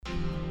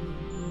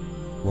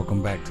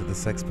Welcome back to the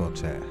Sexpo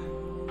Chat,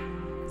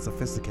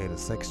 sophisticated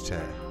sex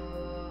chat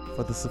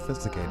for the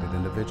sophisticated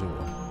individual,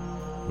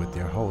 with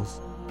your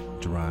host,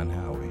 Jerron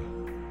Howie.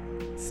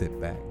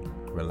 Sit back,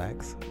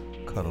 relax,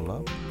 cuddle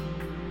up,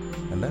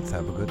 and let's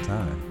have a good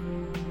time.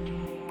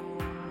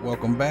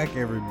 Welcome back,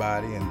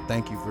 everybody, and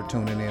thank you for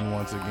tuning in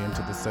once again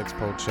to the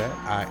Sexpo Chat.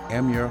 I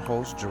am your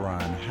host,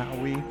 Jerron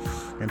Howie,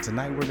 and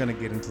tonight we're going to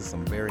get into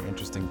some very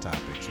interesting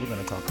topics. We're going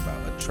to talk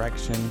about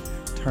attraction,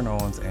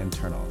 turn-ons, and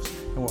turn-offs,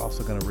 and we're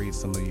also going to read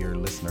some of your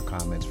listener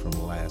comments from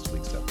last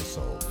week's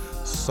episode.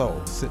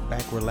 So sit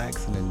back,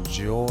 relax, and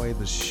enjoy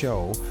the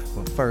show,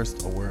 but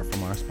first, a word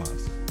from our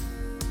sponsor.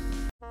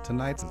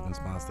 Tonight's has been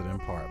sponsored in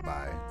part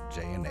by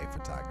J&A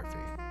Photography.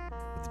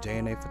 With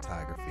J&A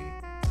Photography,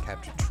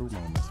 capture true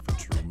moments for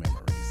true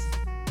memories.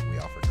 We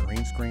offer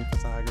green screen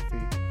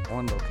photography,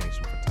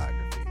 on-location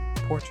photography,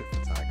 portrait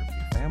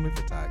photography, family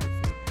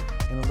photography,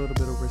 and a little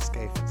bit of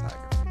risque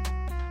photography.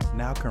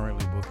 Now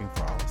currently booking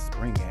for all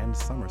spring and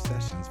summer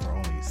sessions for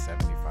only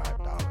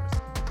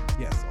 $75.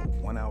 Yes, a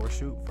 1-hour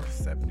shoot for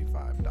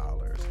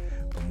 $75.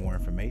 For more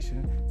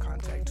information,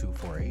 contact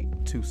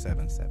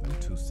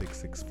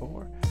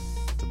 248-277-2664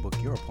 to book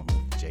your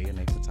appointment with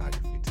J&A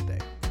Photography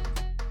today.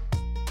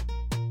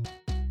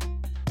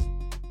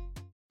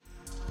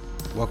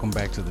 Welcome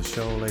back to the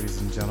show, ladies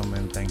and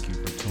gentlemen. Thank you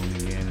for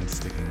tuning in and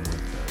sticking with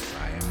us.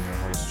 I am your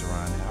host,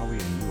 Jerron Howie,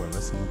 and you are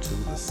listening to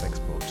the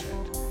Sexpo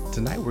Chat.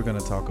 Tonight, we're going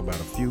to talk about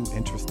a few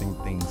interesting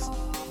things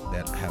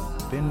that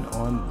have been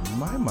on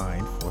my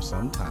mind for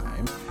some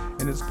time,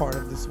 and it's part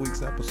of this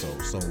week's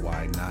episode, so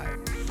why not?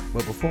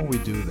 But before we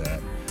do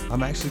that,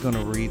 I'm actually going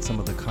to read some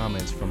of the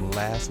comments from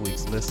last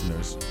week's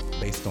listeners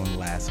based on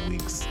last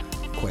week's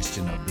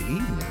question of the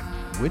evening,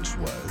 which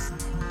was,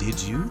 did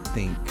you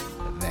think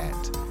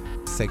that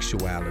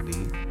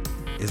sexuality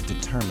is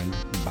determined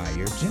by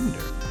your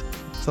gender?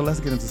 So let's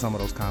get into some of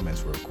those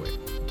comments real quick.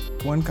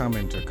 One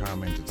commenter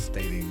commented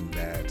stating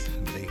that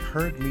they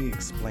heard me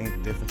explain the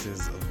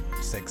differences of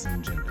sex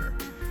and gender.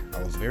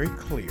 I was very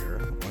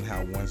clear on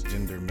how one's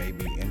gender may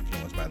be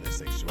influenced by their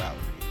sexuality.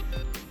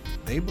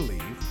 They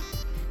believe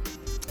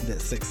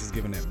that sex is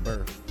given at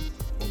birth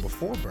or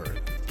before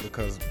birth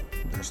because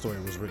their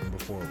story was written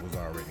before it was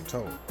already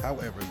told.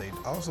 However, they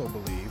also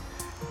believe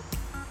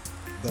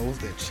those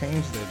that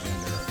change their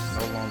gender,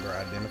 no longer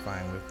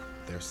identifying with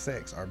their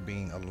sex, are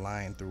being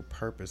aligned through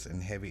purpose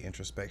and heavy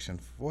introspection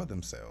for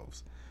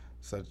themselves.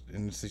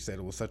 And she said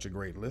it was such a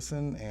great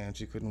listen, and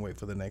she couldn't wait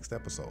for the next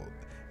episode.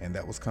 And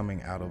that was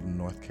coming out of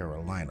North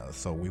Carolina.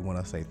 So we want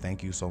to say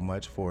thank you so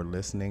much for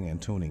listening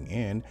and tuning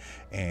in.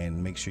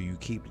 And make sure you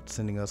keep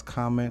sending us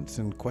comments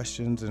and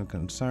questions and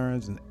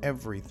concerns and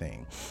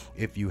everything.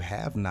 If you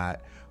have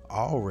not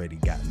already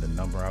gotten the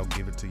number, I'll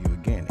give it to you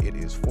again. It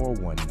is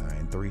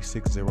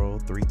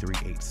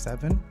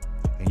 419-360-3387,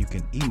 and you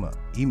can email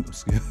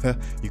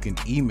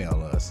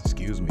us,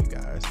 excuse me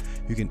guys,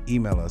 you can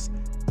email us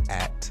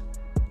at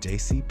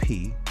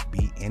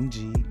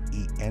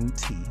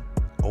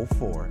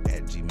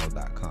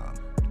jcpbngent04@gmail.com.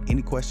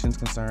 Any questions,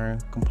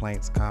 concerns,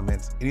 complaints,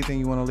 comments, anything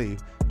you want to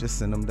leave, just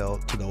send them to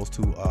those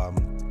two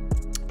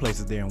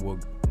places there, and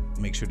we'll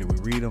make sure that we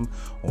read them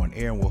on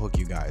air, and we'll hook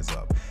you guys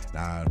up.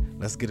 Now,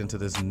 let's get into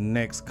this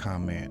next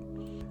comment.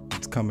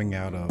 It's coming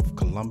out of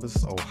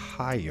Columbus,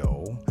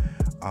 Ohio.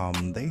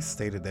 They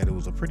stated that it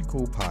was a pretty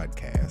cool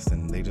podcast,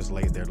 and they just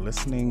laid there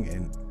listening,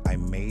 and I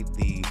made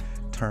the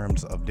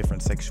terms of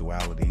different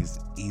sexualities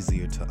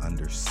easier to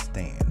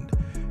understand.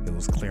 It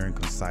was clear and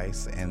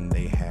concise, and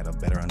they had a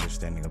better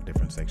understanding of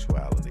different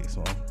sexualities.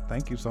 So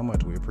thank you so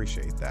much. We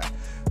appreciate that.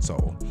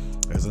 So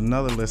there's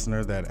another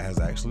listener that has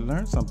actually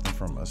learned something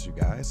from us, you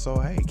guys. So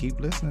hey, keep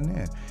listening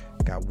in.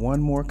 Got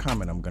one more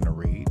comment I'm going to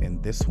read,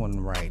 and this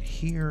one right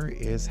here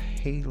is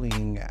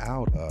hailing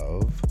out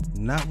of,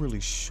 not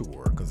really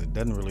sure because it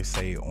doesn't really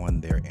say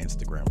on their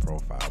Instagram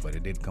profile, but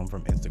it did come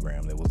from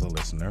Instagram. There was a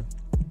listener,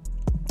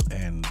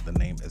 and the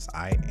name is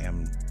I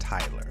Am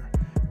Tyler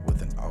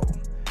with an O.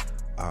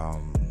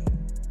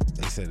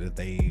 They said that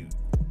they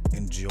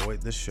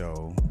enjoyed the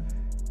show.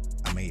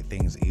 I made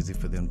things easy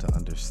for them to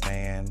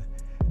understand.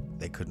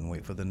 They couldn't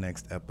wait for the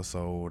next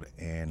episode,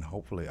 and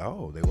hopefully,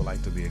 they would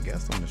like to be a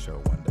guest on the show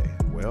one day.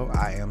 Well,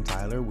 I Am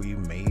Tyler. We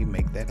may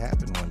make that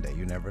happen one day.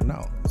 You never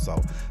know.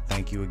 So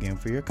thank you again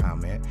for your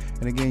comment.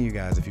 And again, you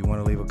guys, if you want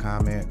to leave a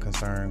comment,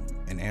 concern,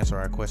 and answer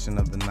our question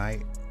of the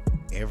night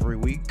every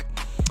week,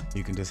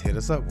 you can just hit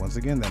us up. Once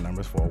again, that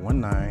number is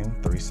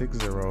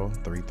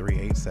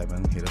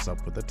 419-360-3387. Hit us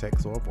up with a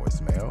text or a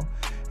voicemail.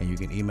 And you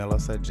can email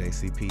us at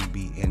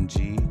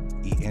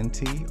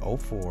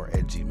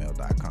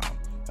jcpbngent04@gmail.com.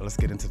 Now let's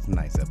get into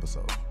tonight's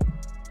episode.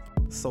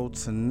 So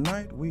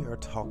tonight we are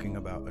talking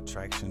about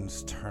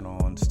attractions,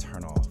 turn-ons,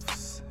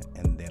 turn-offs,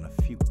 and then a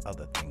few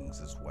other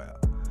things as well.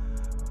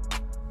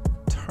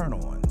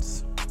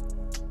 Turn-ons.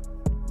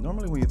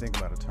 Normally when you think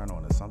about a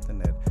turn-on, it's something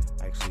that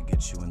actually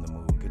gets you in the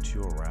mood, gets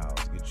you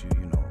aroused, gets you,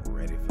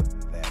 ready for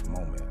that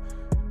moment.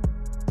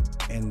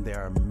 And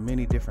there are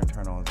many different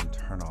turn-ons and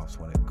turn-offs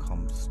when it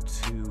comes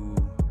to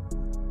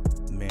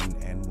men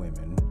and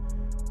women.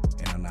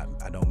 And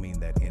I don't mean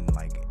that in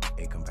like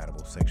a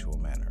compatible sexual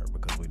manner,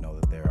 because we know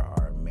that there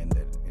are men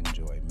that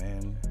enjoy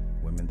men,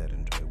 women that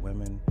enjoy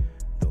women,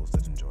 those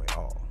that enjoy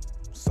all.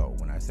 So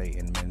when I say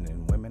in men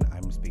and women,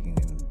 I'm speaking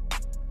in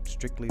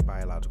strictly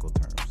biological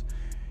terms.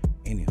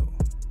 Anywho,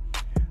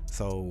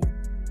 so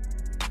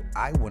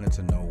I wanted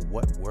to know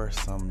what were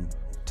some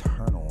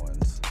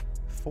turn-ons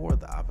for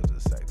the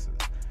opposite sexes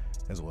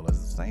as well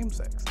as the same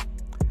sex.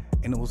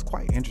 And it was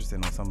quite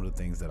interesting on some of the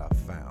things that I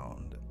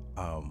found.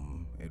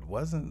 It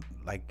wasn't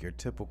like your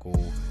typical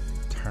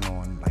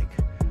turn-on, like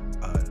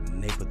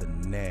nape of the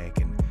neck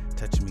and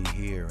touch me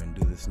here and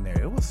do this and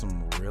there. It was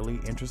some really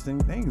interesting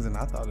things, and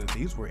I thought that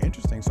these were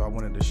interesting, so I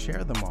wanted to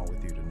share them all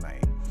with you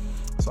tonight.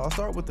 So I'll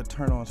start with the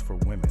turn-ons for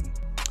women.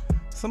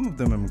 Some of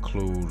them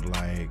include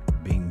like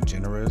being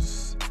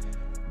generous,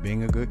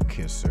 being a good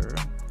kisser,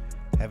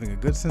 having a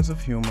good sense of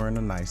humor and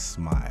a nice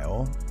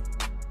smile,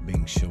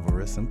 being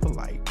chivalrous and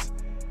polite,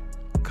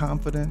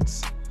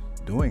 confidence,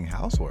 doing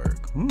housework,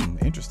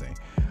 interesting,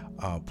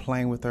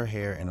 playing with her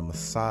hair and a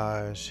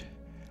massage,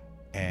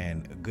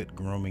 and good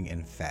grooming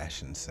and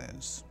fashion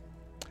sense.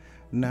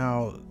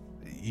 Now,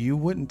 you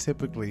wouldn't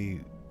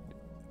typically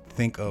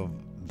think of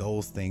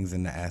those things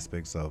in the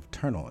aspects of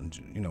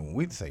turn-ons. You know, when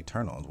we say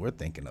turn-ons, we're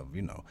thinking of,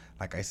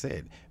 like I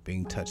said,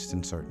 being touched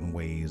in certain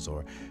ways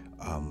or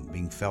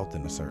being felt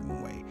in a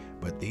certain way.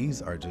 But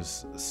these are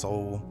just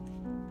so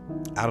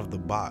out of the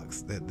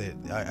box that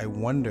I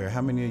wonder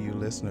how many of you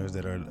listeners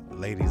that are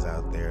ladies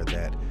out there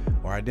that,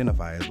 or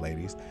identify as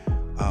ladies,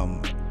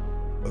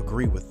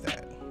 agree with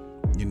that.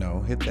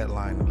 Hit that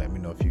line and let me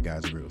know if you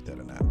guys agree with that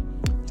or not.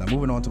 So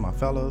moving on to my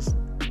fellas,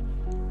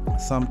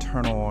 some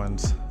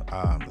turn-ons,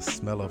 the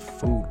smell of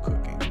food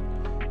cooking,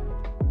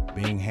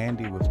 being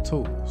handy with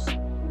tools,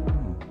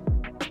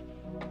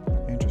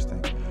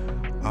 interesting,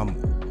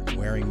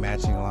 wearing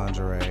matching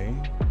lingerie,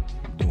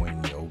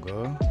 doing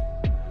yoga,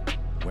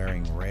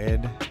 wearing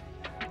red,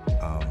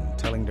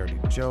 telling dirty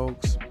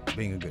jokes,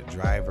 being a good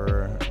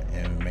driver,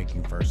 and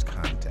making first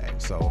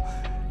contact. So,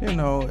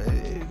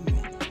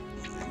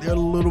 they're a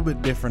little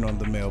bit different on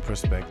the male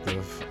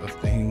perspective of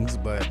things,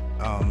 but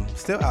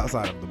still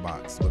outside of the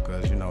box,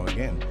 because,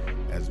 again,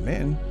 as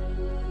men,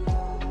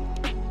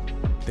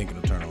 thinking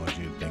of turn-ons,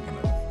 you're thinking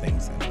of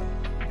things in an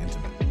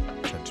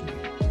intimate, touch me,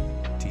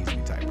 tease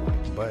me type way.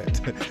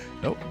 But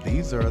nope,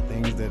 these are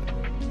things that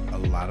a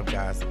lot of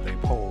guys that they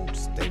polled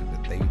stated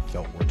that they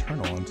felt were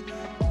turn-ons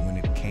when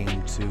it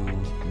came to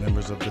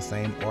members of the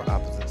same or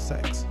opposite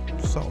sex.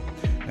 So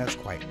that's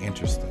quite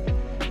interesting.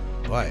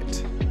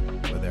 But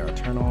where there are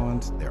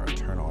turn-ons, there are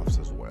turn-offs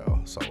as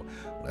well. So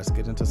let's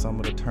get into some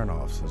of the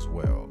turn-offs as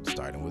well,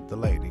 starting with the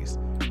ladies.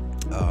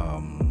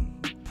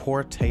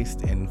 Poor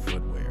taste in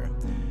footwear,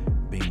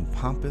 being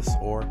pompous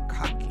or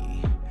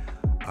cocky,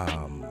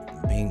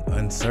 being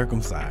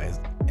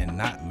uncircumcised and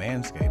not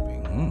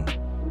manscaping.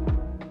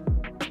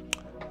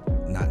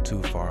 Not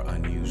too far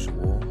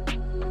unusual.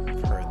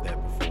 I've heard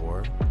that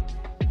before.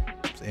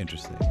 It's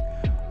interesting.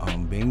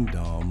 Being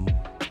dumb,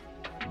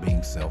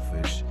 being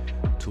selfish,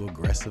 too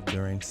aggressive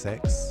during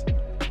sex,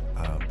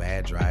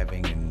 bad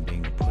driving and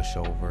being a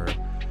pushover,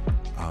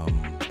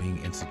 being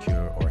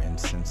insecure or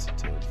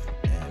insensitive,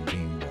 and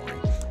being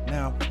boring.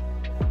 Now,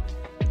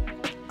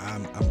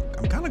 I'm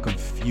kind of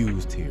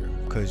confused here,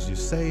 because you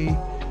say,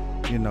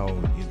 you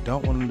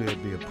don't want them to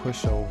be a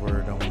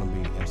pushover, don't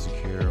want to be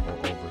insecure or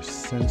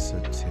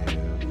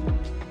oversensitive.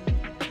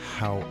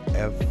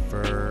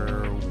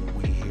 However,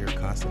 we hear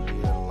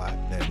constantly a lot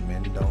that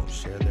men don't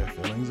share their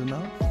feelings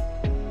enough.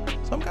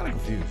 So I'm kind of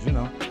confused,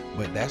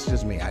 but that's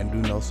just me. I do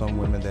know some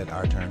women that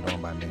are turned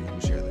on by men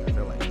who share their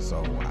feelings.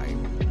 So I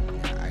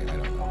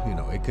don't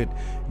know. It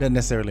doesn't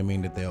necessarily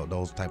mean that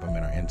those type of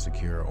men are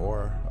insecure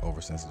or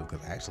oversensitive,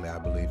 because actually I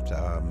believe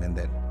men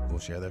that will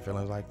share their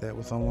feelings like that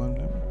with someone,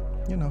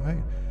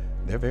 hey,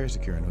 they're very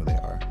secure in who they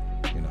are,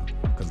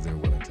 because they're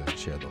willing to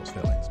share those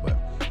feelings. But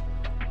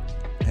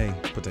hey,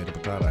 potato,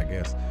 I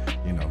guess.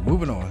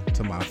 Moving on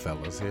to my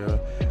fellas here.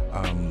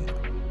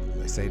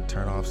 They say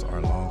turn-offs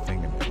are long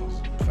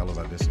fingernails. Fellas,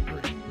 I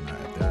disagree. Now,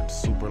 if they're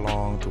super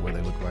long to where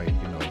they look like,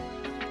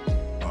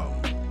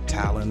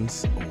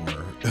 talons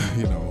or,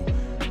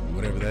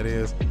 whatever that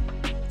is,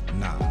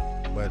 nah.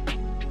 But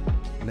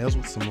nails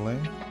with some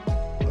length,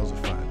 those are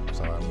fine.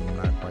 So I'm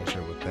not quite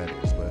sure what that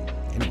is. But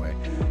anyway,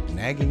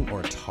 nagging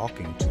or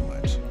talking too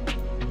much,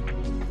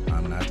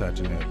 I'm not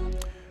touching it.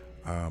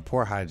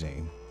 Poor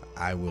hygiene,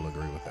 I will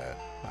agree with that.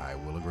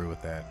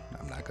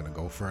 I'm not going to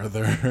go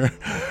further,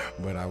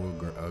 but I will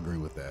agree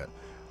with that.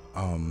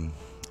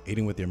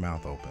 Eating with your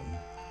mouth open.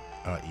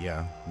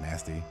 Yeah,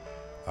 nasty.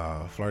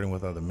 Flirting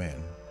with other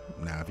men.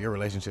 Now, if your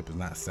relationship is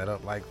not set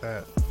up like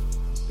that,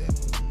 then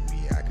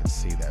yeah, I could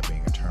see that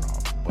being a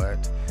turnoff.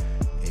 But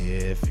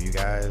if you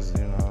guys,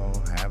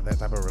 have that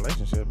type of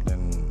relationship,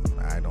 then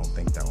I don't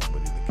think that one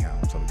would either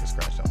count. So we can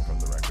scratch that one from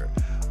the record.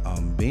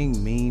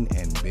 Being mean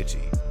and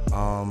bitchy.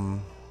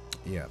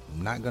 Yeah,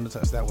 not gonna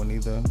touch that one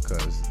either,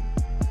 because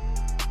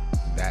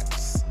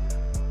that's,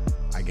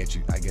 I guess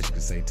you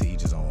could say, to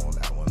each his own on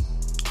that one.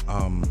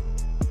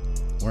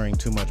 Wearing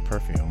too much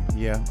perfume.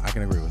 Yeah, I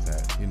can agree with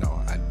that.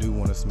 I do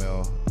want to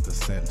smell the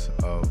scent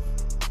of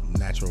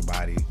natural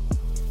body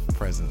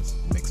presence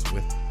mixed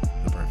with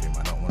the perfume.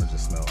 I don't want to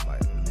just smell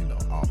like,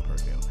 all the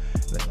perfume.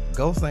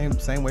 Go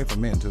same way for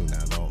men too.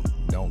 Now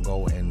don't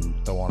go and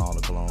throw on all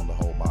the cologne, the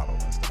whole bottle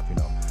and stuff.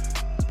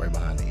 Spray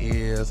behind the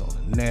ears, on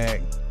the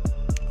neck,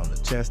 on the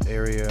chest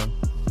area,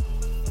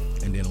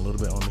 and then a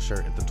little bit on the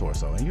shirt at the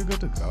torso, and you're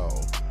good to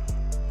go.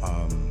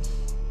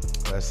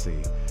 Let's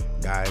see.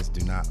 Guys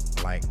do not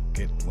like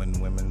it when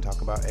women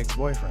talk about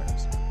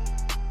ex-boyfriends.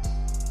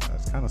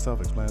 That's kind of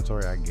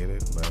self-explanatory. I get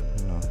it, but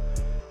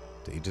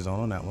to each his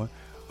own on that one.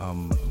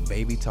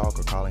 Baby talk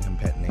or calling him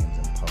pet names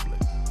in public.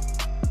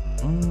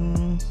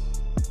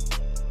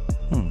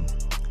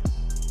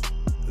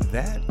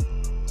 That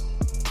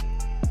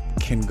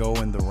can go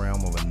in the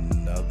realm of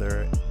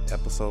another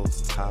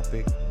episode's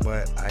topic,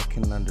 but I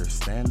can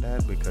understand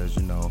that because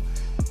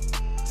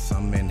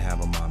some men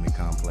have a mommy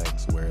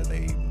complex where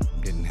they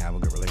didn't have a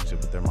good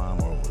relationship with their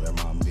mom, or their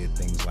mom did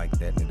things like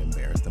that and it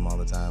embarrassed them all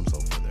the time. So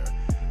for their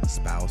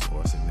spouse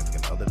or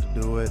significant other to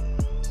do it,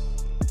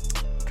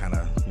 kind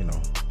of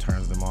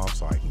turns them off.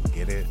 So I can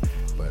get it,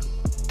 but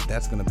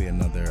that's going to be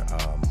another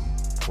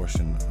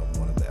portion of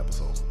one of the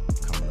episodes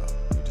coming up.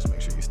 You just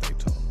make sure you stay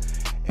tuned.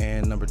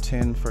 And number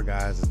 10 for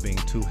guys is being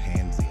too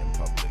handsy in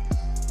public.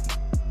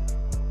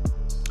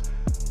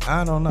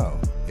 I don't know.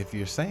 If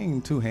you're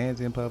saying too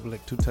handsy in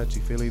public, too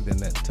touchy-feely, then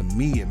that, to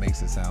me, it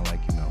makes it sound like,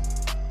 you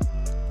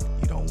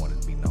don't want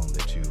it to be known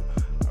that you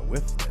are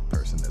with that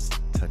person that's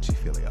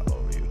touchy-feely all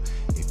over you.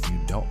 If you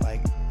don't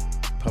like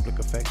public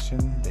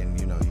affection, then,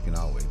 you can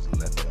always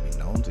let that be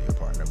known to your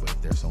partner. But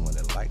if there's someone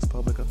that likes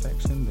public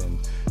affection, then,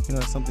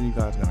 it's something you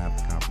guys are going to have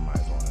to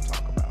compromise on and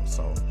talk about.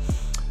 So,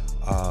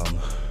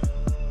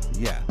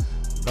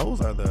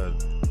 those are the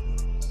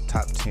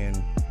top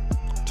 10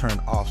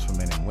 turn-offs for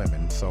men and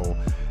women. So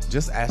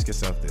just ask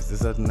yourself this.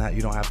 This doesn't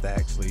you don't have to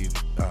actually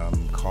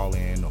call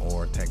in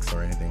or text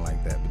or anything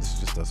like that, but this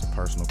is just a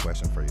personal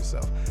question for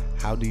yourself.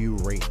 How do you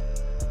rate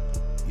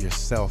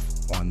yourself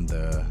on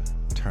the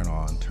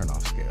turn-on,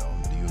 turn-off scale?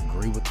 Do you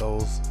agree with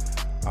those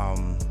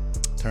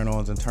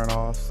turn-ons and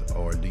turn-offs,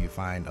 or do you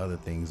find other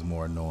things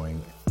more annoying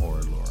or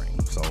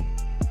alluring? So,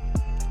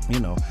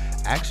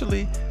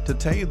 actually, to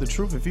tell you the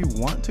truth, if you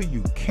want to,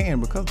 you can,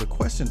 because the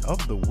question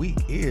of the week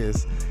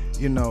is,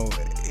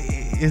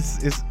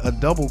 it's a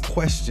double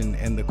question,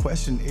 and the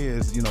question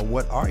is,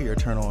 what are your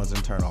turn-ons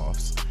and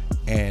turn-offs?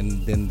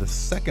 And then the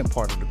second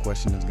part of the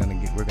question is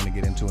we're gonna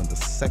get into in the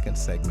second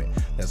segment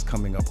that's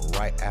coming up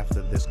right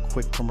after this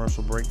quick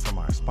commercial break from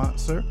our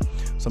sponsor.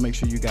 So make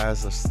sure you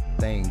guys are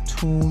staying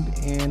tuned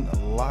in,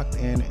 locked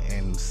in,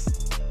 and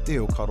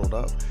still cuddled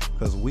up,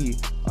 because we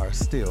are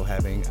still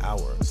having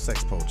our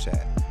Sexpo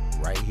chat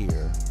right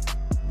here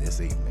this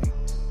evening.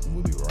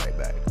 We'll be right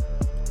back.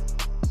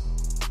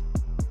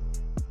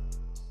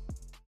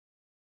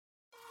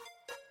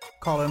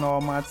 Calling all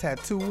my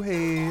tattoo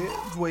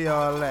heads, where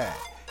y'all at?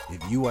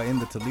 If you are in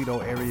the Toledo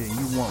area and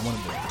you want one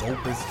of the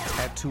dopest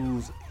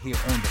tattoos here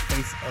on the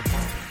face of the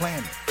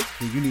planet,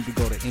 then you need to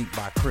go to Ink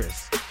by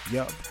Chris.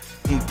 Yup,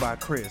 Ink by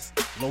Chris,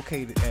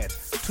 located at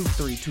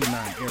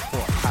 2329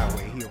 Airport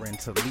Highway here in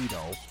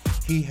Toledo.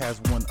 He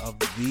has one of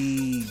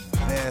the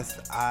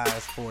best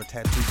eyes for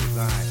tattoo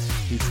design.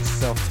 He's a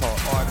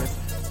self-taught artist.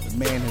 The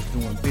man is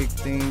doing big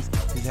things.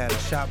 He's had a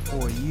shop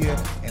for a year,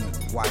 and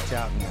watch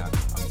out now.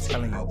 I'm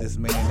telling you, this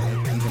man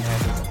even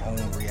has his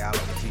own reality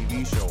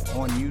TV show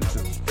on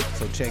YouTube.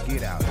 So check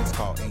it out. It's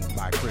called Ink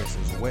by Chris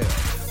as well.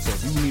 So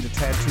if you need a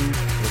tattoo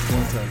that's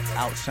going to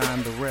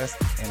outshine the rest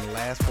and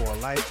last for a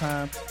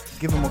lifetime,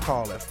 give him a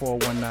call at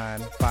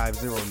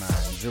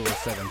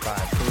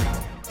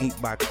 419-509-0753.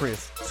 Ink by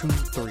Chris,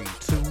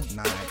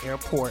 2329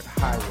 Airport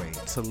Highway,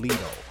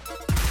 Toledo.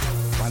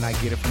 Why not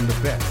get it from the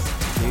best?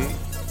 Dig?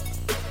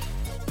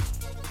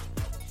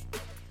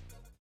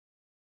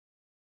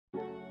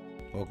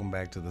 Welcome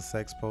back to the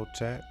Sexpo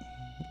Chat.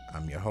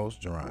 I'm your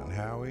host, Jerron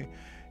Howie.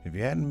 If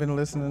you hadn't been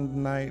listening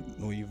tonight,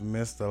 well, you've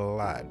missed a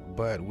lot,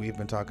 but we've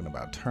been talking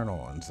about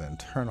turn-ons and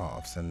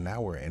turn-offs, and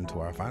now we're into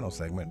our final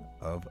segment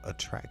of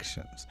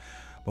attractions.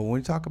 But when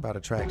we talk about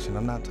attraction,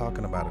 I'm not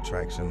talking about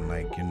attraction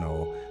like,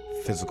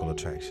 physical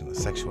attraction, or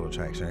sexual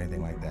attraction, or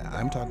anything like that.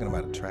 I'm talking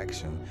about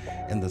attraction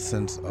in the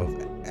sense of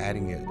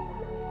adding it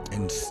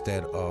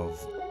instead of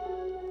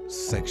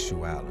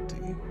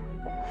sexuality.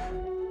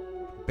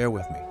 Bear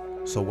with me.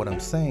 So what I'm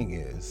saying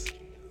is,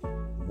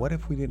 what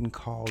if we didn't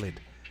call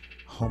it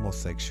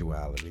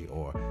homosexuality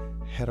or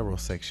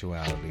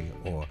heterosexuality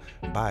or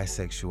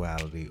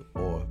bisexuality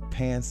or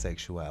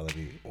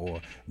pansexuality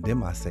or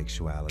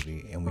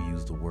demisexuality, and we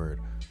use the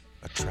word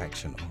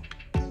attractional?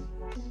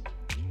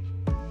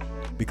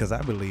 Because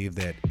I believe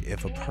that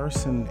if a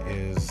person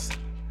is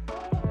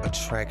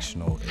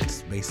attractional,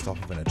 it's based off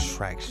of an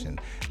attraction.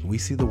 We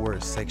see the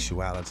word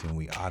sexuality and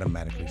we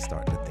automatically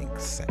start to think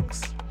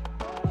sex.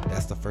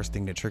 That's the first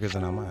thing that triggers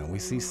in our mind. We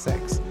see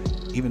sex.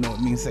 Even though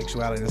it means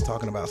sexuality, it's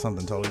talking about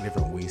something totally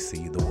different. We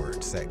see the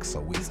word sex, so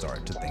we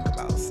start to think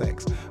about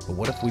sex. But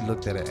what if we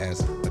looked at it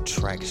as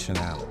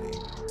attractionality?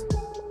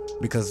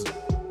 Because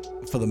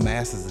for the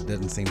masses, it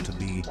doesn't seem to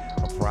be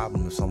a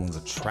problem if someone's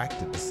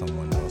attracted to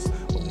someone else.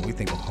 But when we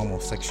think of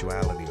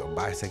homosexuality or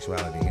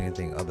bisexuality,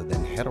 anything other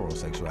than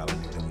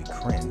heterosexuality, then we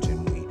cringe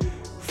and we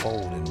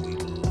fold and we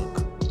look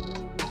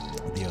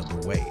the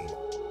other way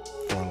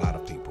for a lot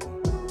of people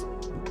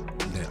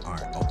that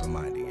aren't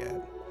open-minded yet.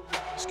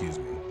 Excuse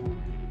me.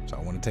 So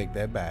I want to take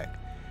that back.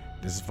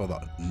 This is for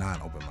the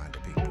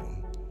non-open-minded people.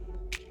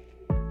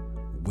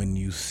 When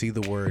you see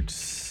the word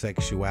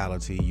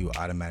sexuality, you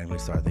automatically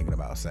start thinking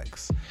about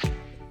sex.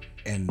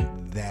 And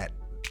that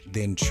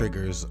then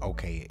triggers,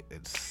 okay,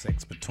 it's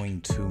sex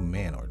between two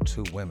men or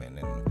two women.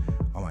 And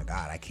oh my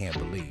God, I can't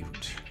believe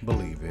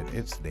it.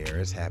 It's there.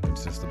 It's happened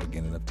since the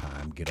beginning of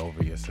time. Get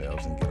over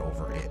yourselves and get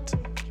over it.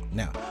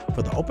 Now,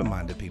 for the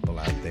open-minded people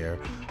out there,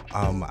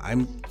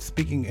 I'm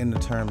speaking in the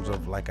terms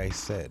of, like I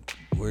said,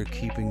 we're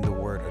keeping the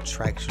word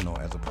attractional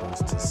as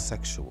opposed to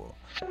sexual.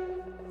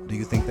 Do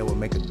you think that would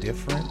make a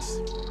difference?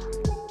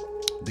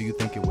 Do you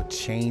think it would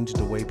change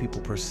the way people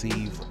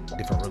perceive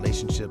different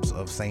relationships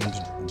of same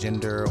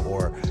gender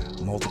or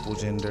multiple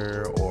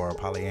gender or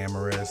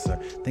polyamorous or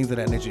things of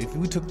that nature? If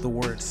we took the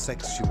word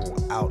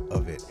sexual out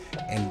of it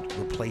and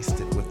replaced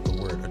it with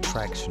the word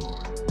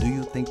attractional, do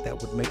you think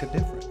that would make a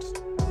difference?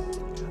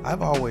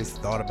 I've always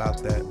thought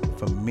about that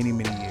for many,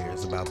 many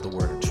years about the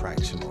word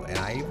attractional, and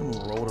I even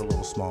wrote a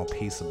little small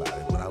piece about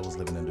it when I was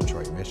living in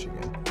Detroit,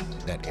 Michigan,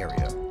 that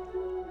area.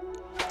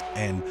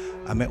 And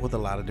I met with a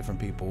lot of different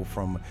people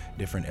from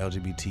different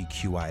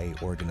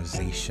LGBTQIA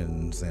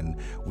organizations, and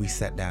we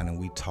sat down and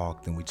we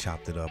talked and we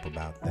chopped it up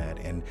about that.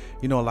 And,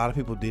 you know, a lot of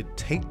people did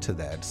take to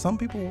that. Some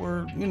people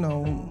were, you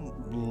know,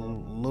 a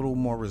little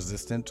more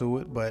resistant to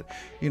it, but,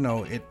 you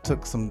know, it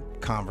took some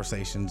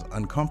conversations,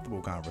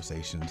 uncomfortable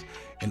conversations,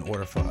 in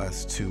order for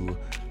us to,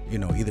 you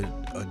know, either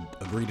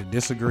agree to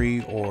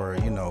disagree or,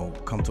 you know,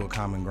 come to a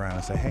common ground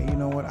and say, hey, you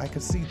know what, I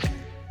could see that,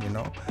 you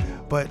know.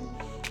 But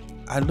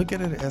I look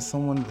at it as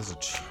someone that's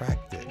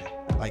attracted.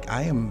 Like,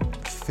 I am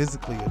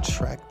physically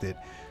attracted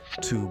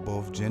to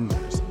both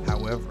genders.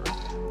 However,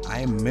 I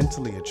am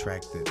mentally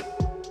attracted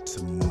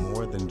to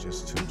more than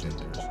just two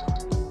genders.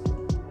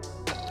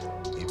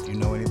 If you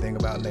know anything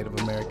about Native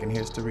American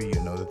history,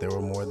 you know that there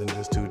were more than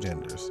just two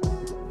genders.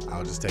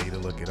 I'll just tell you to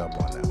look it up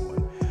on that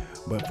one.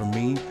 But for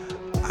me,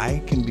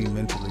 I can be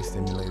mentally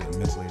stimulated and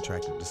mentally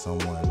attracted to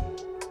someone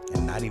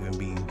and not even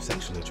be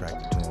sexually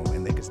attracted to them,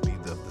 and they could be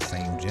of the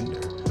same gender,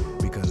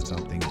 because it's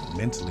something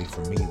mentally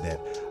for me that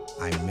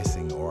I'm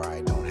missing or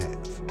I don't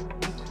have.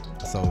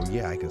 So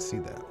yeah, I can see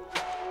that.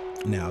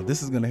 Now,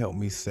 this is going to help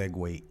me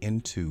segue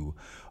into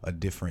a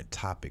different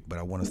topic, but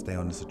I want to stay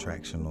on this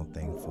attractional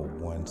thing for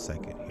 1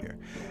 second here.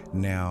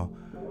 Now,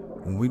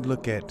 when we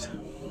look at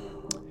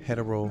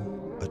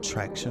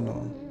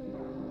hetero-attractional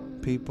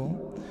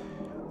people,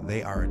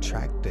 they are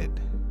attracted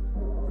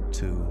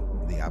to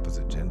the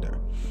opposite gender.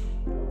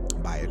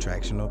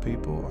 Bi-attractional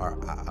people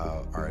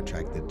are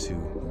attracted to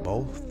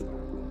both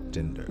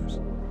genders.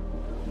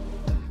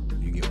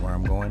 You get where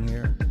I'm going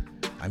here?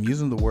 I'm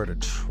using the word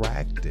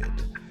attracted,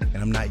 and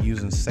I'm not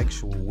using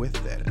sexual with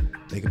that.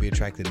 They could be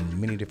attracted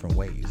in many different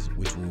ways,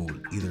 which will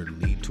either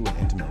lead to an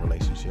intimate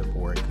relationship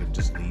or it could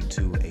just lead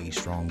to a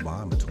strong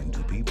bond between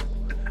two people.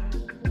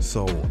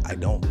 So I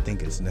don't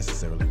think it's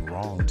necessarily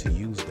wrong to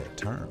use that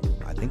term.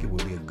 I think it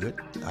would be a good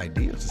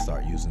idea to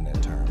start using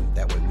that term.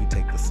 That way we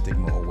take the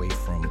stigma away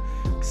from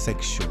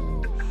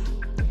sexual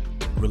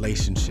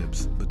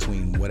relationships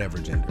between whatever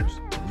genders.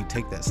 We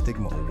take that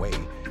stigma away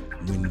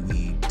when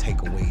we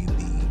take away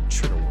the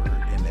trigger word,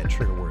 and that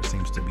trigger word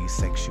seems to be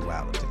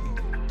sexuality.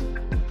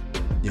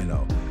 You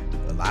know,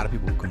 a lot of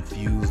people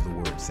confuse the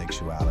word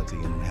sexuality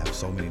and have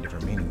so many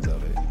different meanings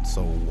of it.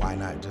 So why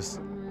not just,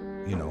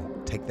 you know,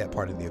 take that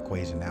part of the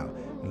equation out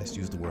and let's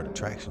use the word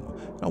attractional.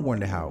 I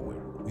wonder how it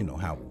would, you know,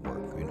 how it would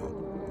work, you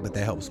know. But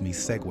that helps me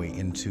segue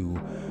into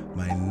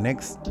my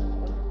next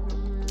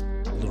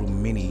little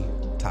mini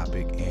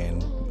topic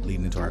and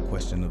leading into our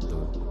question of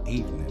the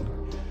evening.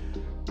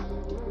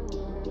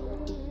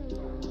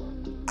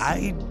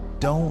 I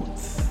don't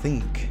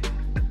think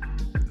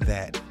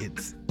that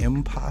it's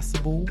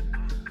impossible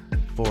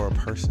for a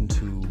person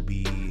to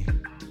be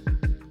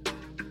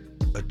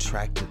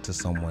attracted to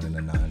someone in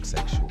a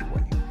non-sexual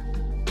way.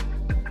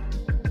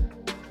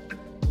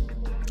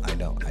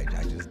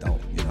 I just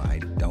don't. You know, I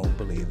don't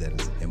believe that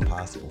it's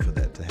impossible for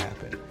that to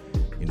happen.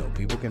 You know,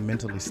 people can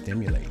mentally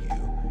stimulate you,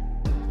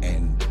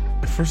 and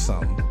for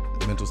some,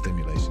 mental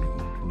stimulation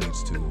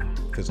leads to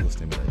physical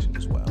stimulation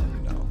as well.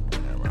 You know,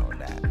 nothing wrong with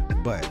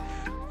that. But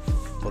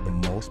for the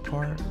most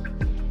part,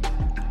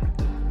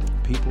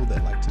 people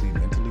that like to be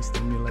mentally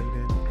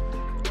stimulated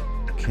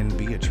can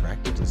be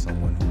attracted to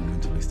someone who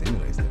mentally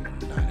stimulates them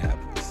and not have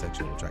a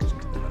sexual attraction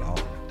to them at all.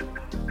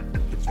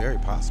 It's very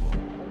possible.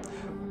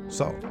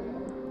 So,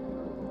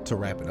 to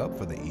wrap it up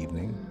for the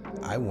evening,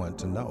 I want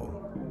to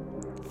know,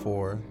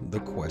 for the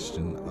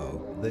question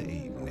of the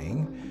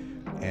evening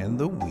and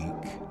the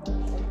week,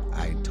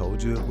 I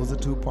told you it was a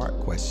two-part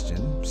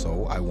question,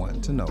 so I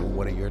want to know,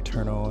 what are your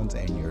turn-ons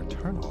and your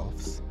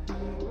turn-offs?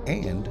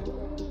 And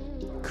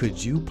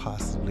could you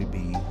possibly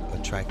be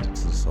attracted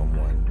to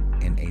someone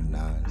in a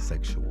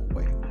non-sexual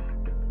way.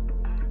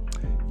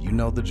 You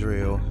know the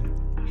drill.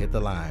 Hit the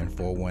line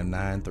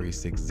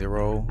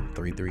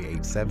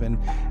 419-360-3387,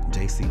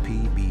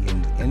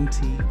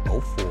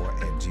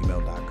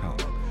 jcpbnt04@gmail.com.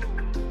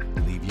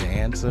 Leave your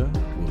answer.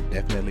 We'll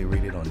definitely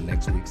read it on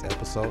next week's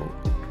episode.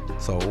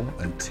 So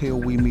until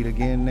we meet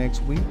again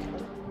next week,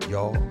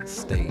 y'all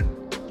stay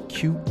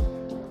cute,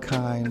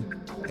 kind,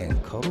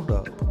 and cuddled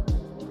up.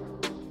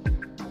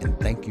 And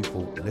thank you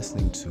for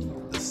listening to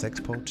the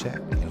Sexpo Chat,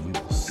 and we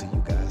will see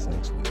you guys next week.